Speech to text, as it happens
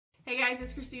Hey guys,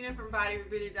 it's Christina from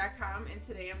Rebooted.com, and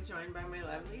today I'm joined by my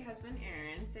lovely husband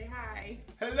Aaron. Say hi.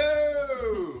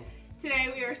 Hello! Today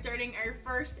we are starting our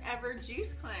first ever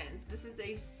juice cleanse. This is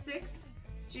a 6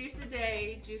 juice a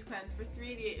day juice cleanse for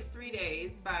 3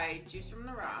 days by Juice from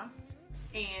the Raw.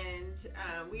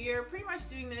 And we are pretty much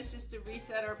doing this just to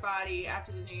reset our body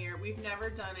after the new year. We've never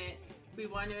done it. We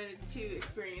wanted to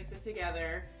experience it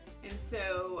together. And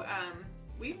so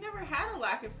we've never had a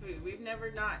lack of food. We've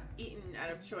never not eaten out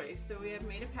of choice. So we have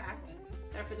made a pact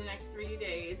that for the next 3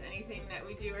 days, anything that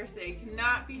we do or say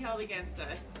cannot be held against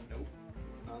us. Nope.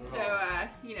 So,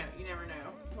 you know, you never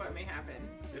know what may happen.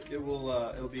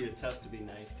 It'll be a test to be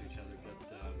nice to each other,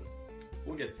 but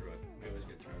we'll get through it. We always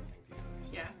get through everything together.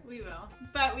 So. Yeah, we will.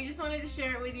 But we just wanted to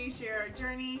share it with you, share our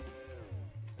journey,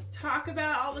 talk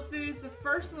about all the foods. The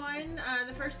first one,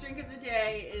 the first drink of the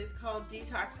day is called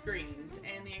Detox Greens,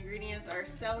 and the ingredients are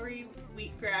celery,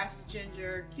 wheatgrass,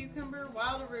 ginger, cucumber,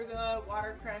 wild arugula,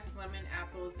 watercress, lemon,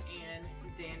 apples, and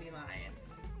dandelion.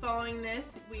 Following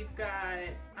this, we've got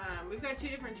 2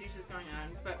 different juices going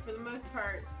on, but for the most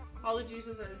part, all the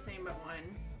juices are the same but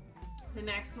one. The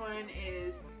next one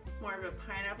is more of a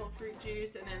pineapple fruit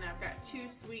juice, and then I've got 2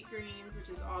 sweet greens, which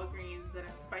is all greens, then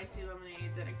a spicy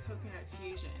lemonade, then a coconut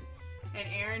fusion. And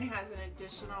Aaron has an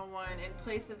additional one in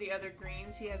place of the other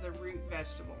greens. He has a root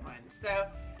vegetable one. So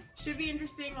should be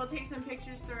interesting. We'll take some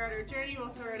pictures throughout our journey. We'll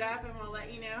throw it up and we'll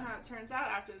let you know how it turns out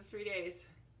after the 3 days.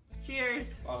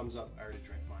 Cheers. Bottoms up. I already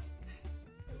drank mine.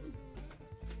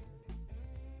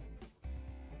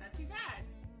 Not too bad.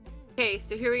 Okay,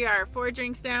 so here we are. 4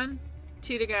 drinks down,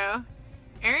 2 to go.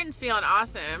 Aaron's feeling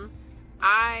awesome.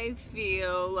 I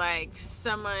feel like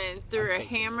someone threw a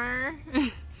hammer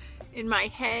in my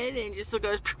head and just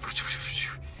goes,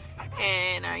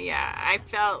 and yeah, I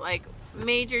felt like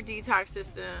major detox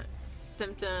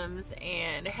symptoms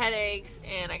and headaches,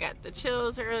 and I got the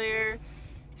chills earlier.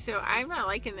 So I'm not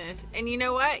liking this. And you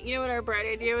know what? You know what our bright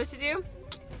idea was to do?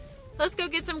 Let's go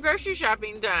get some grocery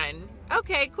shopping done.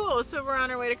 Okay, cool. So we're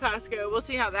on our way to Costco. We'll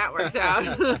see how that works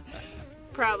out.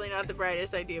 Probably not the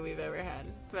brightest idea we've ever had.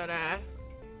 But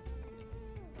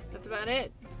that's about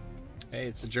it. Hey,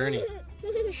 it's a journey.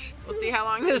 We'll see how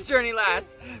long this journey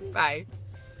lasts. Bye.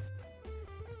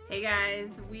 Hey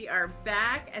guys, we are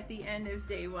back at the end of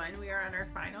day 1. We are on our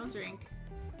final drink.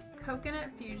 Coconut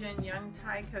Fusion Young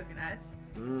Thai Coconuts.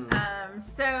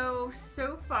 So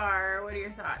far, what are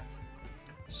your thoughts?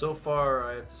 So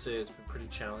far, I have to say it's been pretty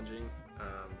challenging.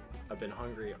 I've been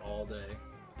hungry all day,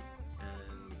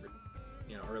 and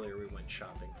you know, earlier we went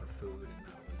shopping for food, and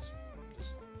that was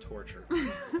just torture.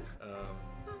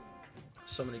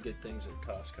 So many good things at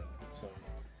Costco. So,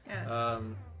 yes.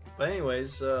 But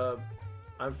anyways,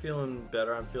 I'm feeling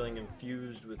better. I'm feeling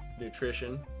infused with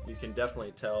nutrition. You can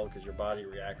definitely tell because your body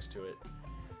reacts to it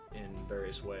in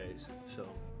various ways. So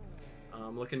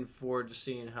I'm looking forward to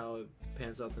seeing how it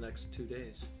pans out the next 2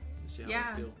 days. See how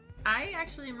I feel. I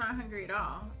actually am not hungry at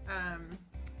all,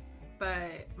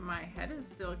 but my head is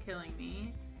still killing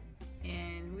me,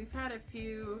 and we've had a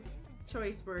few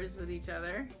choice words with each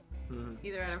other,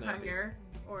 either out of hunger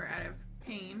or out of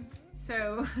pain.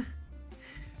 So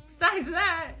besides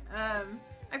that,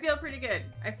 I feel pretty good.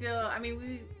 I mean,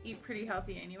 we eat pretty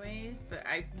healthy anyways, but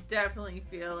I definitely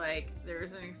feel like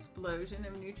there's an explosion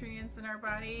of nutrients in our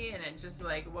body, and it just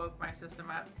like woke my system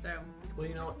up. So, well,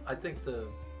 you know, I think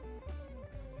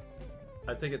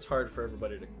it's hard for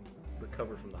everybody to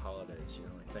recover from the holidays. You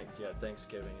know, like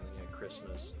Thanksgiving, and then you had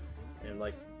Christmas, and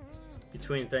like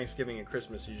between Thanksgiving and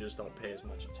Christmas, you just don't pay as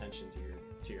much attention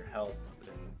to your health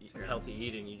and healthy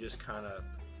eating. You just kind of,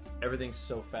 everything's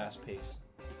so fast paced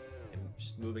and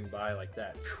just moving by like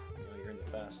that. You know, you're in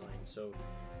the fast lane, so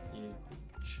you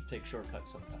should take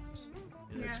shortcuts sometimes.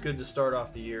 And it's good to start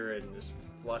off the year and just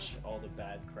flush all the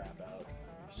bad crap out of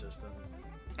your system.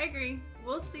 I agree.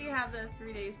 We'll see how the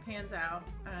 3 days pans out,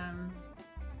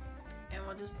 and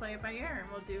we'll just play it by ear, and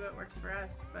we'll do what works for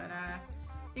us. But I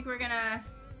think we're gonna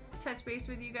touch base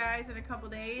with you guys in a couple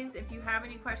days. If you have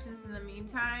any questions in the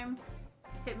meantime,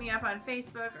 hit me up on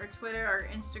Facebook or Twitter or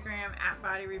Instagram at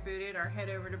BodyRebooted, or head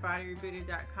over to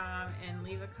BodyRebooted.com and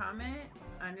leave a comment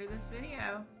under this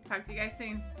video. Talk to you guys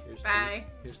soon. Bye.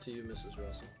 Here's to you, Mrs.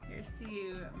 Russell. Here's to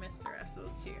you, Mr.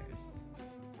 Russell. Cheers.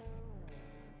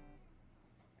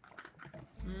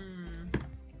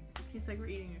 Tastes like we're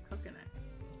eating a coconut.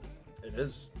 It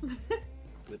is.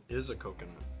 It is a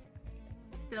coconut.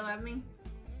 Still love me?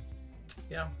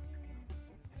 Yeah.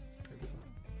 I didn't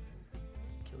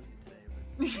kill you today,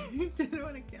 but... You didn't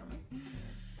want to kill me.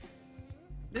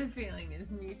 The feeling is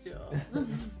mutual.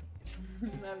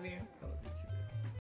 Love you.